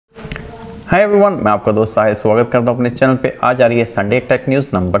Hi everyone, मैं आपका दोस्त साहिल स्वागत करता हूं अपने चैनल पे। आज आ रही है संडे टेक न्यूज़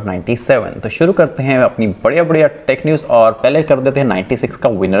नंबर 97। तो शुरू करते हैं अपनी बढ़िया टेक न्यूज़ और पहले कर देते हैं 96 का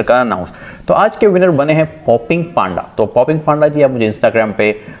विनर का अनाउंस। तो आज के विनर बने हैं पॉपिंग पांडा। तो पॉपिंग पांडा जी, आप मुझे इंस्टाग्राम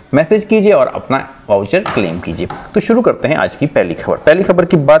पे मैसेज कीजिए और अपना वाउचर क्लेम कीजिए। तो शुरू करते हैं आज की पहली खबर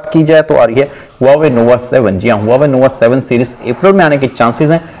की बात की जाए तो आ रही है Huawei Nova 7। जी हाँ, Huawei Nova 7 सीरीज अप्रैल में आने के चांसेस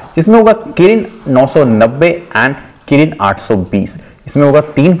हैं, जिसमें होगा किरिन 990 एंड किरिन 820। इसमें होगा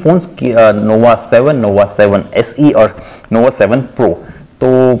 3 फोन्स, नोवा 7, नोवा 7 SE और नोवा 7 प्रो।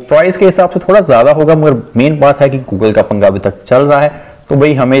 तो प्राइस के हिसाब से थोड़ा ज़्यादा होगा, मगर मेन बात है कि गूगल का पंगा अभी तक चल रहा है, तो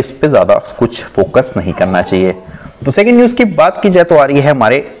भाई हमें इस पे ज़्यादा कुछ फोकस नहीं करना चाहिए। तो सेकंड न्यूज़ की बात की जाए तो आ रही है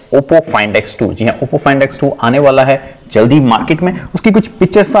हमारे Oppo Find X2। जी हाँ, Oppo Find X2 आने वाला है जल्दी मार्केट में। उसकी कुछ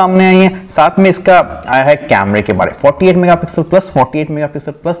पिक्चर्स सामने आई हैं, साथ में इसका आया है कैमरे के बारे। 48 megapixel plus 48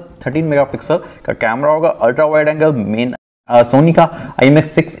 megapixel plus 13 megapixel का कैमरा होगा। Ultra wide angle main Soni का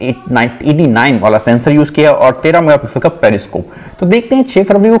IMX689 वाला सेंसर यूज किया और 13 मेगापिक्सल का पेरिस्कोप। तो देखते हैं 6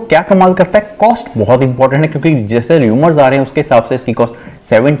 फरवरी को क्या कमाल करता है। कॉस्ट बहुत इंपॉर्टेंट है, क्योंकि जैसे रूमर्स आ रहे हैं उसके हिसाब से इसकी कॉस्ट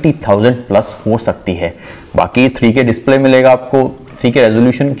 70,000 प्लस हो सकती है। बाकी 3K डिस्प्ले मिलेगा आपको, 3K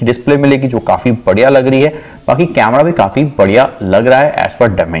रेजोल्यूशन की डिस्प्ले मिलेगी जो काफी बढ़िया लग रही है। बाकी कैमरा भी काफी बढ़िया लग रहा है as per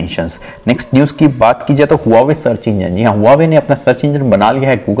dimensions. Next news की बात की जाए तो Huawei सर्च इंजन। जी हाँ, Huawei ने अपना सर्च इंजन बना लिया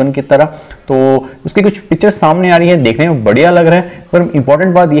है गूगल की तरह। तो उसकी कुछ पिक्चर्स सामने आ रही है, देखने में बढ़िया लग रहा है। पर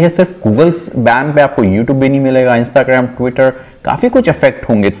इंपॉर्टेंट बात यह है, सिर्फ गूगल बैन पे आपको यूट्यूब भी नहीं मिलेगा, इंस्टाग्राम, ट्विटर, काफी कुछ इफेक्ट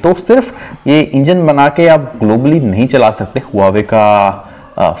होंगे। तो सिर्फ ये इंजन बना के आप ग्लोबली नहीं चला सकते Huawei का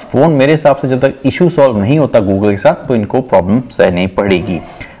फोन। मेरे हिसाब से जब तक इशू सॉल्व नहीं होता गूगल के साथ, तो इनको प्रॉब्लम सहनी पड़ेगी।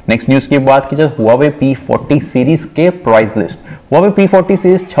 नेक्स्ट न्यूज की बात की जाए Huawei P40 सीरीज के price list. Huawei P40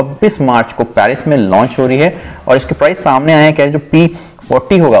 series 26 मार्च को पेरिस में लॉन्च हो रही है और इसके प्राइस सामने आए हैं। कह रहे जो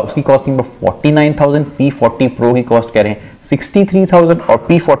P40 होगा उसकी कॉस्टिंग पर 49,000, P40 Pro की कॉस्ट कह रहे हैं 63,000 और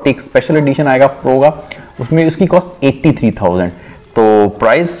P40 स्पेशल एडिशन आएगा प्रो का, उसमें उसकी कॉस्ट 83,000। तो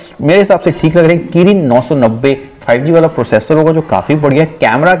प्राइस मेरे हिसाब से ठीक लग रहे हैं। किरिन 990 5G वाला प्रोसेसर होगा जो काफी बढ़िया है।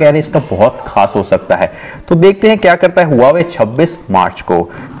 कैमरा कह रहे हैं इसका बहुत खास हो सकता है। तो देखते हैं क्या करता है Huawei 26 मार्च को।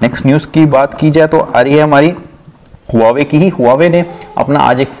 नेक्स्ट न्यूज की बात की जाए तो आ रही है हमारी Huawei की ही। Huawei ने अपना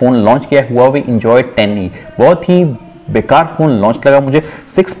आज एक फोन लॉन्च किया है, Huawei Enjoy 10E। बहुत ही बेकार फोन लॉन्च लगा मुझे।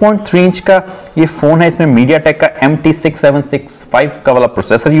 6.3 इंच का ये फोन है, इसमें मीडियाटेक का MT6765 का वाला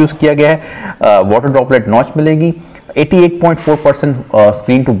प्रोसेसर यूज किया गया है। वाटर ड्रॉपलेट नॉच मिलेगी, 88.4%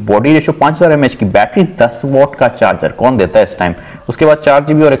 screen to body ratio, 5000 mAh की बैटरी, 10 वॉट का चार्जर। कौन देता है इस टाइम। उसके बाद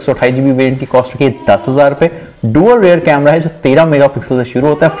 4GB और 128GB वेरिएंट की कॉस्ट रखी है 10,000 रुपए। डुअल रेयर कैमरा है जो 13 मेगापिक्सल से शुरू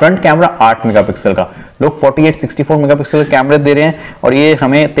होता है। फ्रंट कैमरा 8 मेगापिक्सल का, लोग 48, 64 मेगापिक्सल के कैमरे दे रहे हैं और ये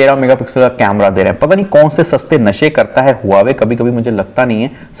हमें 13 मेगापिक्सल का कैमरा दे रहे हैं। पता नहीं कौन से सस्ते नशे करता है Huawei, कभी कभी मुझे लगता नहीं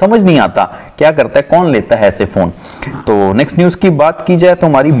है, समझ नहीं आता क्या करता है, कौन लेता है ऐसे फोन। तो नेक्स्ट न्यूज की बात की जाए तो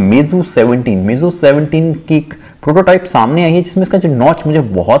हमारी Meizu 17 की प्रोटोटाइप सामने आई है, जिसमें इसका जो नॉच मुझे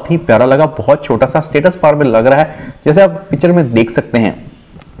बहुत ही प्यारा लगा। बहुत छोटा सा स्टेटस बार में लग रहा है, जैसे आप पिक्चर में देख सकते हैं।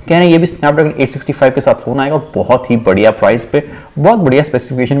 कह रहे हैं ये भी स्नैपड्रैगन 865 के साथ फोन आएगा और बहुत ही बढ़िया प्राइस पे, बहुत बढ़िया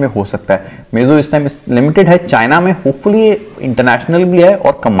स्पेसिफिकेशन में हो सकता है। Meizu इस टाइम लिमिटेड है चाइना में, होपफुली ये इंटरनेशनल भी है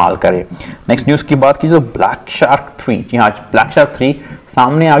और कमाल करे। नेक्स्ट न्यूज की बात की तो Blackshark3। जी हाँ, Blackshark3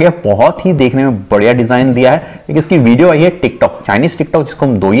 सामने आ गया। बहुत ही देखने में बढ़िया डिजाइन दिया है। एक इसकी वीडियो आई है टिकटॉक, चाइनीज टिकटॉक जिसको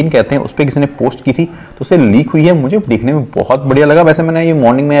हम दोइन कहते हैं, उस पर किसी ने पोस्ट की थी तो उसे लीक हुई है। मुझे देखने में बहुत बढ़िया लगा। वैसे मैंने ये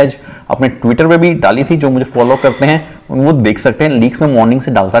मॉर्निंग में आज अपने ट्विटर पे भी डाली थी, जो मुझे फॉलो करते हैं वो देख सकते हैं। लीक्स में मॉर्निंग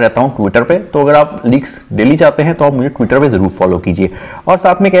से डालता रहता हूँ ट्विटर पे, तो अगर आप लीक्स डेली चाहते हैं तो आप मुझे ट्विटर पे जरूर फॉलो कीजिए। और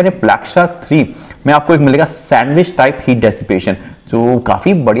साथ में कह रहे हैं Blackshark3 में आपको एक मिलेगा सैंडविच टाइप हीट डेसिपेशन, जो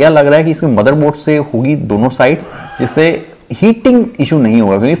काफी बढ़िया लग रहा है कि इसमें मदरबोर्ड से होगी दोनों साइड्स, जिससे हीटिंग इशू नहीं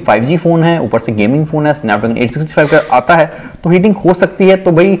होगा, क्योंकि 5G फोन है, ऊपर से गेमिंग फोन है, स्नैपड्रैगन 865 का आता है, तो हीटिंग हो सकती है।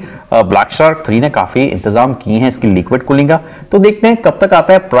 तो भाई Blackshark3 ने काफी इंतजाम किए हैं इसकी लिक्विड कूलिंग का। तो देखते हैं कब तक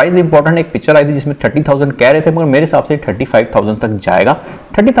आता है। प्राइस इंपॉर्टेंट, एक पिक्चर आई थी जिसमें 30,000 कह रहे थे, मगर मेरे हिसाब से 35,000 तक जाएगा।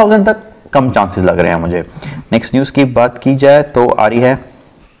 30,000 तक कम चांसेस लग रहे हैं मुझे। नेक्स्ट न्यूज की बात की जाए तो आ रही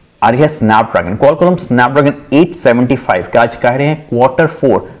है स्नैपड्रैगन, क्वालकॉम स्नैपड्रैगन 875 का आज कह रहे हैं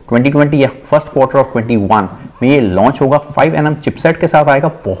Q4 2020 या फर्स्ट क्वार्टर ऑफ 21 में ये लॉन्च होगा। 5nm चिपसेट के साथ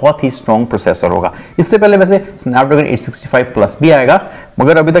आएगा, बहुत ही स्ट्रॉन्ग प्रोसेसर होगा। इससे पहले वैसे स्नैपड्रैगन 865 प्लस भी आएगा,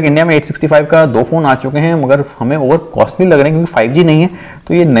 मगर अभी तक इंडिया में 865 का 2 फोन आ चुके हैं, मगर हमें ओवर कॉस्टली लग रहे हैं क्योंकि 5G नहीं है।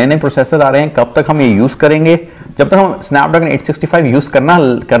 तो ये नए प्रोसेसर आ रहे हैं, कब तक हम ये यूज करेंगे। जब तक हम स्नैपड्रैगन 865 यूज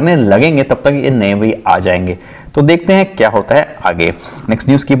करने लगेंगे तब तक ये नए भी आ जाएंगे। तो देखते हैं क्या होता है आगे। नेक्स्ट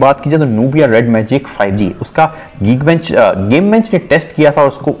न्यूज की बात की जाए तो Nubia Red Magic 5G, उसका गेम बेंच ने टेस्ट किया था,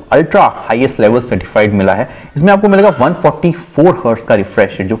 उसको अल्ट्रा हाईएस्ट लेवल सर्टिफाइड मिला है। इसमें आपको मिलेगा 144 हर्ट्ज का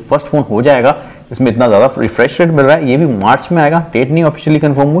रिफ्रेश रेट, जो फर्स्ट फोन हो जाएगा इसमें इतना ज़्यादा रिफ्रेश रेट मिल रहा है। ये भी मार्च में आएगा, डेट नहीं ऑफिशियली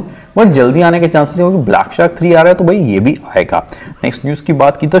कंफर्म हुई, बहुत जल्दी आने के चांसेस है क्योंकि ब्लैकशार्क 3 आ रहा है तो भाई ये भी आएगा। नेक्स्ट न्यूज़ की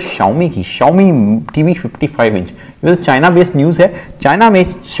बात की तो Xiaomi की, Xiaomi TV 55 इंच, ये चाइना बेस्ड न्यूज़ है। चाइना में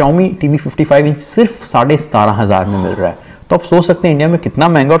Xiaomi TV 55 इंच सिर्फ 17,500 में मिल रहा है। तो आप सोच सकते हैं इंडिया में कितना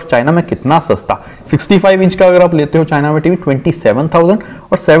महंगा और चाइना में कितना सस्ता। 65 इंच का अगर आप लेते हो चाइना में टीवी 27,000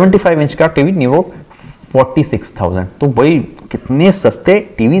 और 75 इंच का टीवी नियर 46,000। तो भाई कितने सस्ते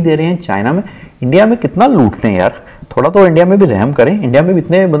टीवी दे रहे हैं चाइना में, इंडिया में कितना लूटते हैं यार। थोड़ा तो इंडिया में भी रहम करें, इंडिया में भी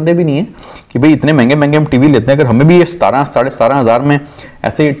इतने बंदे भी नहीं है कि भाई इतने महंगे महंगे हम टीवी लेते हैं। अगर हमें भी ये 17,500 में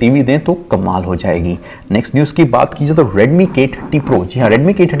ऐसे टीवी दें तो कमाल हो जाएगी। नेक्स्ट न्यूज़ की बात कीजिए तो Redmi K30 Pro, जी हाँ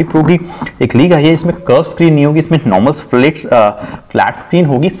Redmi K30 Pro की एक लीक आई है। इसमें कर्व स्क्रीन नहीं होगी, इसमें नॉर्मल फ्लैट स्क्रीन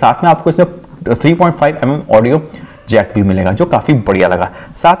होगी, साथ में आपको इसमें 3.5 mm ऑडियो जैक भी मिलेगा जो काफ़ी बढ़िया लगा।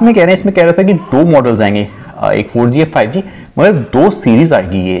 साथ में कह रहे हैं, इसमें कह रहे थे कि 2 मॉडल्स आएंगे, एक 4G एक 5G, मगर 2 सीरीज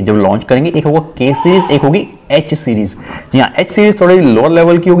आएगी ये जब लॉन्च करेंगे। एक होगा K सीरीज, एक होगी H सीरीज। जी हाँ, H सीरीज थोड़ी लोअर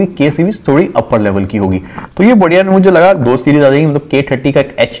लेवल की होगी, K सीरीज थोड़ी अपर लेवल की होगी। तो ये बढ़िया मुझे लगा, 2 सीरीज आ जाएगी, मतलब K30 का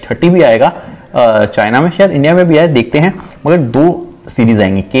एक H30 भी आएगा चाइना में, शायद इंडिया में भी आए, देखते हैं। मगर 2 सीरीज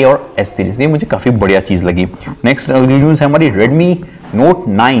आएंगी, K और S सीरीज, ये मुझे काफ़ी बढ़िया चीज़ लगी। नेक्स्ट न्यूज़ है हमारी Redmi Note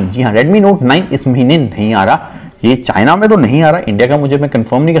 9। जी हाँ, Redmi Note 9 इस महीने नहीं आ रहा, ये चाइना में तो नहीं आ रहा, इंडिया का मैं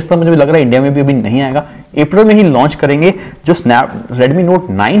कंफर्म नहीं कर सकता, मुझे भी लग रहा है इंडिया में भी अभी नहीं आएगा। अप्रैल में ही लॉन्च करेंगे। जो Redmi Note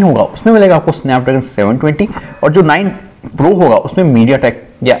 9 होगा उसमें मिलेगा आपको Snapdragon 720 और जो 9 Pro होगा उसमें MediaTek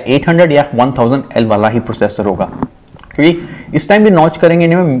या 800 या 1000L वाला ही प्रोसेसर होगा, क्योंकि इस टाइम भी लॉन्च करेंगे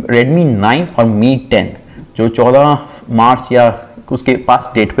इंडिया में Redmi 9 और Mi 10 जो 14 मार्च या उसके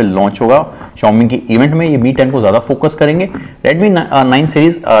पास डेट पे लॉन्च होगा Xiaomi के इवेंट में। ये Mi 10 को ज़्यादा फोकस करेंगे। Redmi 9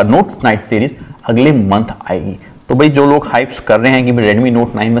 सीरीज Note 9 सीरीज अगले मंथ आएगी। तो भाई जो लोग हाइप्स कर रहे हैं कि Redmi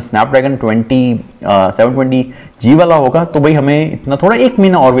Note 9 में Snapdragon 720G वाला होगा, तो भाई हमें इतना थोड़ा 1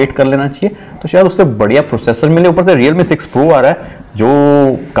 महीना और वेट कर लेना चाहिए, तो शायद उससे बढ़िया प्रोसेसर मिले। ऊपर से Realme 6 Pro आ रहा है जो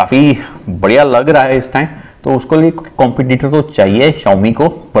काफ़ी बढ़िया लग रहा है इस टाइम, तो उसको लिए कॉम्पिटिटर तो चाहिए Xiaomi को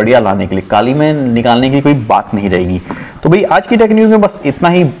बढ़िया लाने के लिए, काली में निकालने की कोई बात नहीं रहेगी। तो भाई आज की टेक न्यूज़ में बस इतना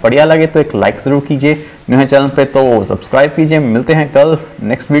ही। बढ़िया लगे तो एक लाइक ज़रूर कीजिए, न्यू है चैनल पे तो सब्सक्राइब कीजिए। मिलते हैं कल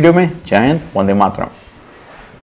नेक्स्ट वीडियो में। जय हिंद, वंदे मातरम।